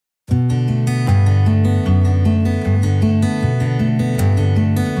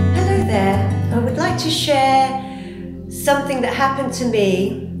to share something that happened to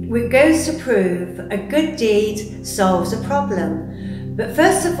me, which goes to prove a good deed solves a problem. But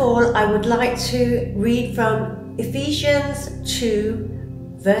first of all, I would like to read from Ephesians 2,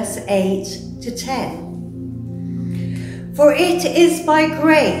 verse 8 to 10. For it is by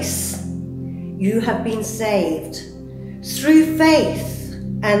grace you have been saved, through faith,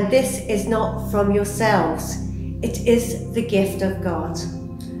 and this is not from yourselves. It is the gift of God,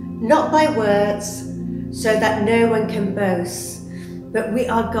 not by words, so that no one can boast. But we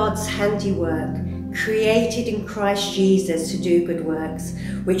are God's handiwork, created in Christ Jesus to do good works,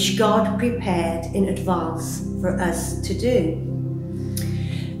 which God prepared in advance for us to do.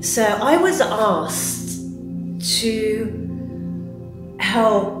 So I was asked to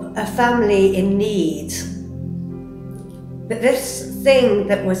help a family in need. But this thing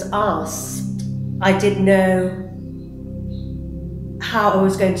that was asked, I didn't know how I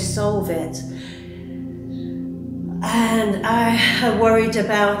was going to solve it. And I worried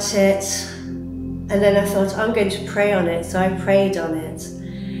about it. And then I thought, I'm going to pray on it. So I prayed on it.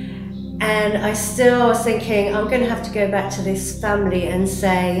 And I still was thinking, I'm going to have to go back to this family and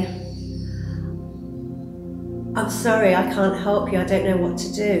say, I'm sorry, I can't help you. I don't know what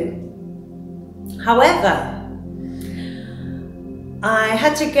to do. However, I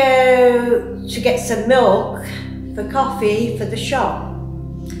had to go to get some milk for coffee for the shop.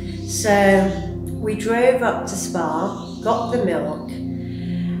 So we drove up to Spa, got the milk,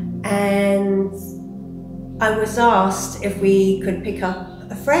 and I was asked if we could pick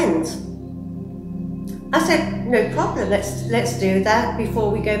up a friend. I said, no problem, let's do that before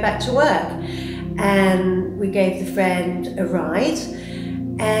we go back to work. And we gave the friend a ride,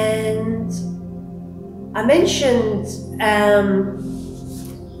 and I mentioned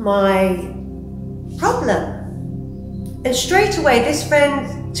my problem. And straight away this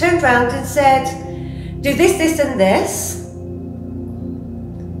friend turned around and said, do this, this and this.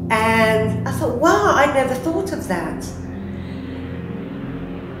 And I thought, wow, I'd never thought of that.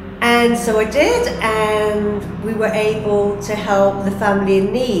 And so I did, and we were able to help the family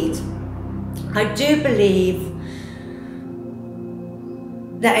in need. I do believe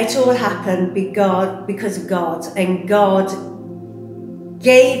that it all happened because of God, and God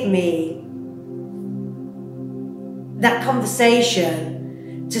gave me that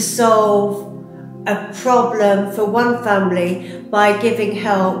conversation to solve a problem for one family by giving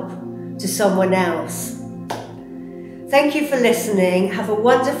help to someone else. Thank you for listening. Have a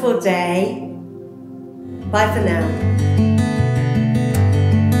wonderful day. Bye for now.